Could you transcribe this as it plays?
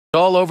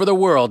All over the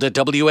world at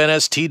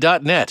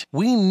WNST.net.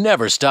 We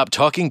never stop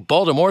talking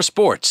Baltimore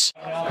sports.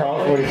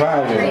 Carl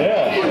 45 there.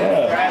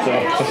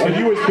 Yeah. So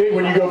you was big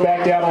when you go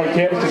back down on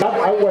campus? Because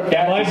I went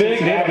back to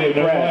Cincinnati with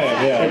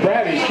Brad. And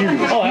Brad is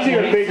huge. Oh, he's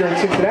even bigger in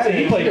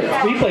Cincinnati. He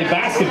played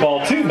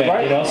basketball too, man.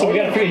 Right? You know, so we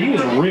got to figure he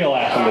was a real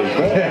athlete.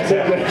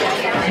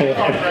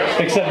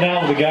 Except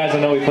now with the guys I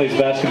know he plays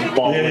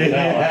basketball with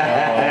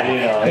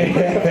now.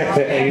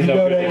 He's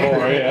no good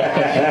anymore.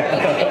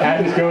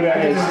 I just go down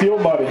and steal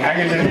money. I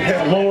can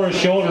just lower his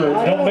shoulder.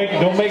 Don't make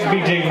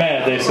BJ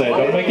mad. They say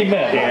don't make him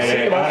mad.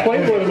 I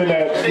played with him in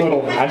that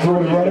little. I just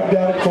want to run him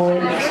down the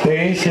court,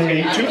 stay in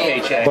shape,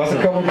 bust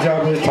a couple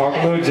jumpers, talk a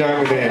little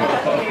junk, and then.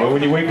 But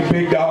when you wake the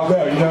big dog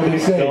up, you know what they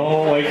say.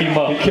 Don't wake him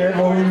up. Be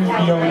careful when you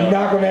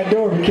knock on that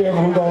door. Be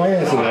careful who's gonna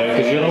answer.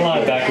 Because you're the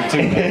linebacker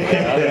too.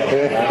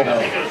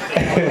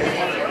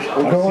 I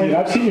know.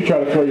 I've seen you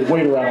try to throw your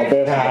weight around on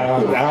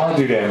basketball. I don't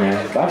do that,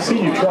 man. I've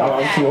seen you try.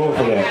 I'm too old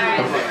for that.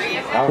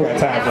 I don't got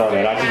time for all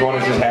that. I just want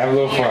to just have a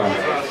little fun.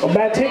 Well,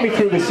 Matt, take me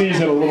through the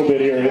season a little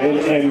bit here,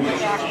 and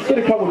did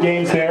a couple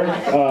games there.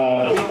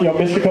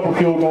 Missed a couple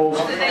field goals.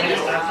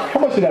 How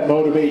much did that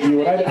motivate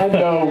you? And I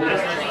know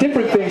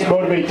different things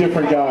motivate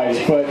different guys,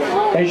 but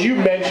as you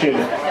mentioned,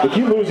 if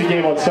you lose a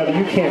game on Sunday,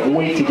 you can't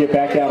wait to get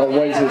back out on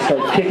Wednesday and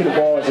start kicking the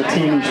ball as a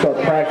team. You start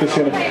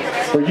practicing.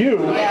 For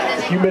you,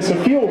 if you miss a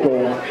field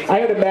goal,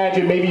 I would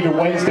imagine maybe even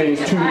Wednesday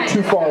is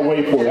too far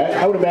away for that.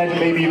 I would imagine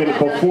maybe even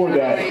before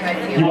that,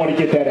 you want to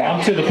get that out.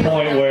 I'm to the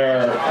point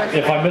where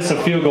if I miss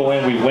a field goal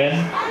and we win,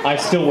 I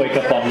still wake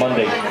up on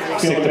Monday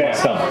sick to my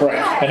stomach.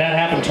 Right. And that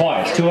happened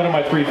twice. 2 out of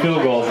my 3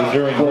 field goals were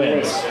during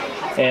wins.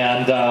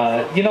 And,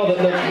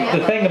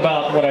 the thing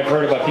about what I've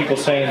heard about people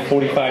saying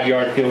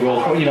 45-yard field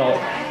goals,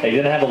 they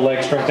didn't have the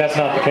leg strength. That's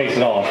not the case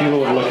at all. If you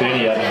would have looked at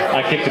any of them,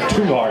 I kicked it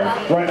too hard.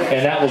 Right.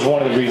 And that was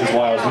one of the reasons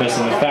why I was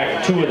missing. In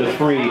fact, 2 of the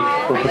 3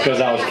 were because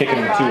I was kicking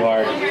them too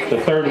hard. The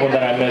third one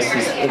that I missed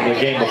is the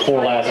game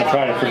before last. I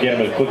try to forget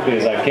them as quickly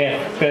as I can.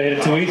 Because I hit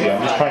it too easy.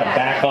 I'm just trying to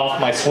back off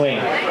my swing.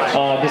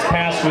 This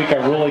past week, I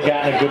really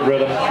got in a good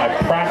rhythm. I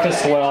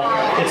practiced well.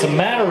 It's a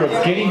matter of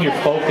getting your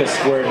focus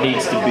where it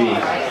needs to be.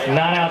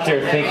 Not out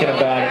there thinking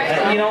about it.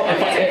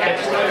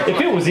 If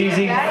it was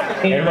easy,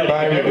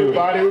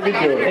 everybody would be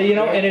doing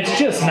it. And it's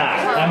just not.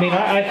 I mean,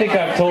 I think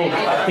I've told,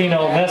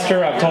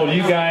 Nestor, I've told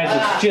you guys,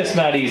 it's just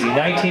not easy.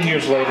 19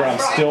 years later, I'm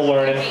still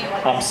learning.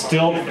 I'm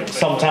still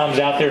sometimes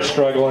out there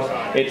struggling.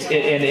 And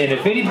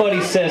if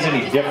anybody says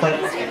any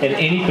different in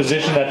any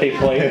position that they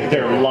play,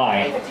 they're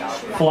lying.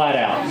 Flat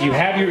out. You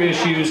have your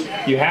issues.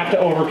 You have to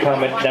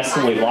overcome it. That's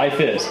the way life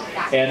is.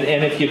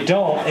 And if you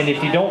don't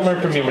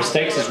learn from your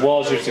mistakes as well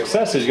as your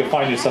successes, you'll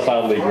find yourself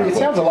out of the league. It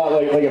sounds a lot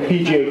like a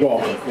PGA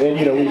golfer. And,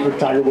 we've heard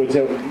Tiger Woods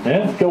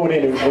going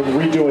in and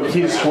redoing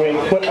his swing.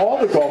 But all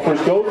the golfers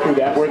go through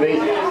that where they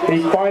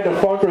find a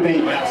funk or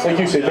they, like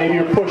you said, maybe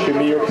you're pushing,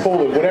 maybe you're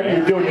pulling. Whatever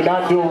you're doing, you're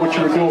not doing what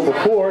you were doing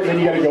before. And then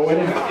you got to go in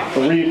and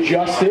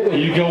readjust it.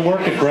 You go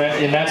work it,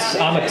 Brent. And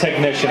I'm a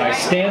technician. I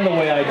stand the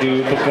way I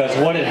do because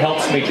what it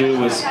helps me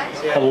do is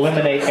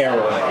eliminate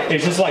error.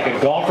 It's just like a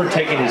golfer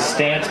taking his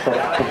stance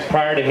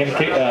prior to him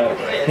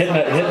hitting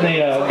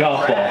the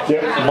golf ball.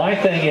 Yep. My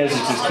thing is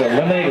just to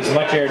eliminate as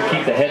much error to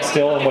keep the head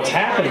still. And what's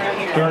happened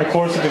during the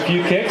course of a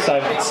few kicks,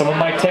 some of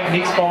my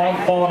techniques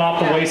falling off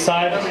the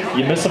wayside.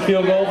 You miss a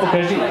field goal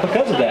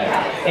because of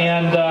that.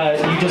 And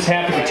you just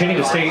have to continue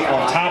to stay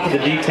on top of the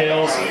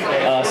details.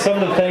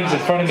 Some of the things in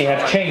front of me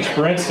have changed.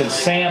 For instance,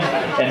 Sam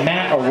and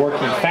Matt are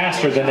working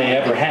faster than they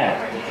ever had.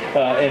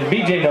 And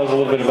BJ knows a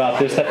little bit about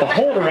this, that the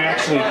holder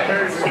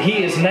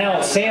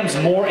Sam's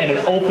more in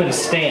an open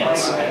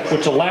stance,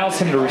 which allows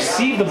him to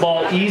receive the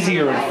ball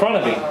easier in front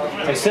of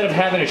him. Instead of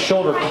having his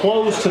shoulder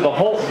close to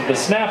the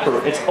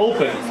snapper, it's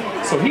open.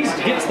 So he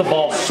gets the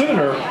ball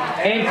sooner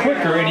and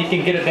quicker, and he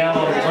can get it down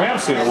on the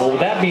ground sooner. Well, with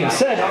that being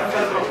said,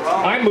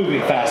 I'm moving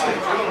faster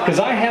because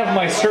I have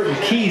my certain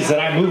keys that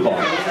I move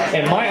on.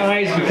 And my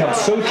eyes become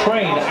so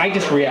trained, I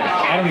just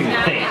react. I don't even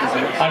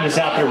think. I'm just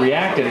out there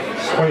reacting.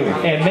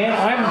 And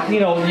man,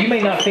 you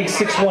may not think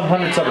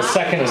 6/100ths of a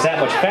second is that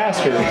much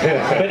faster,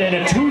 but in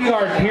a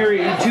 2-yard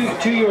period,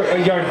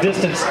 2-yard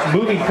distance,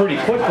 moving pretty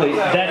quickly,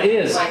 that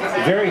is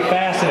very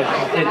fast, and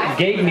it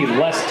gave me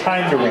less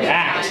time to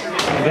react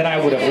than I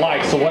would have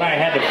liked. So what I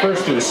had to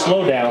first do is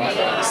slow down.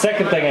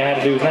 Second thing I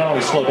had to do is not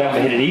only slow down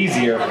but hit it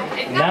easier.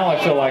 Now I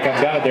feel like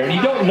I've got it there. And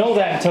you don't know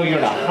that until you're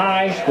in a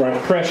high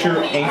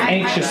pressure and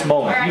anxious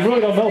moment. You really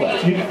don't know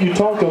that. You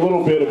talked a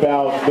little bit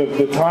about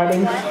the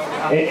timing.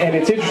 And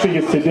it's interesting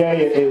is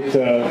today at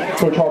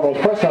Coach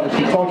Harbaugh's press conference,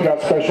 he talked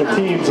about special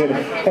teams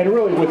and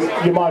really with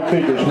Yamon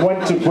figures, when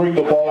to bring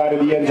the ball out of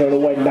the end zone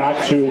and when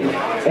not to.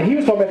 And he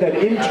was talking about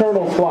that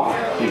internal clock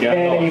and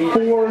a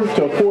 4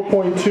 to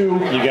 4.2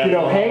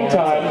 hang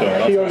time.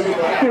 He goes,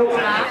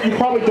 you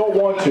probably don't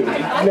want to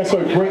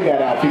necessarily bring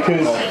that out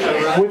because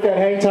with that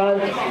hang time,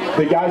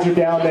 the guys are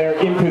down there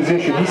in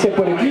position. He said,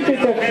 but if you did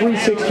that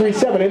 3.6,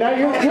 3.7, and now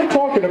you're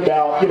talking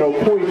about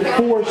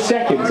 0.4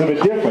 seconds of a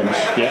difference.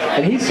 Yeah.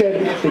 And he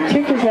said the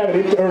kickers have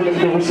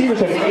the receivers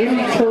have an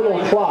internal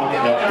clock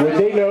where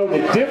they know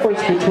the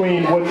difference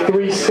between what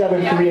 3.7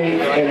 3.738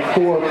 and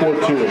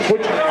 4.42,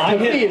 which to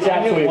me is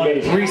absolutely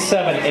amazing.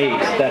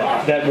 3.78.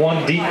 That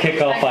one deep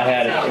kickoff I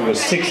had, it was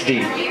 6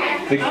 deep.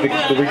 The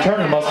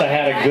returner must have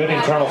had a good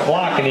internal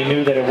clock, and he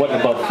knew that it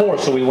wasn't above 4,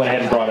 so we went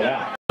ahead and brought it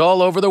out.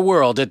 All over the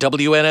world at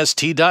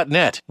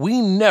WNST.net.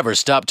 We never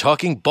stop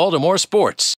talking Baltimore sports.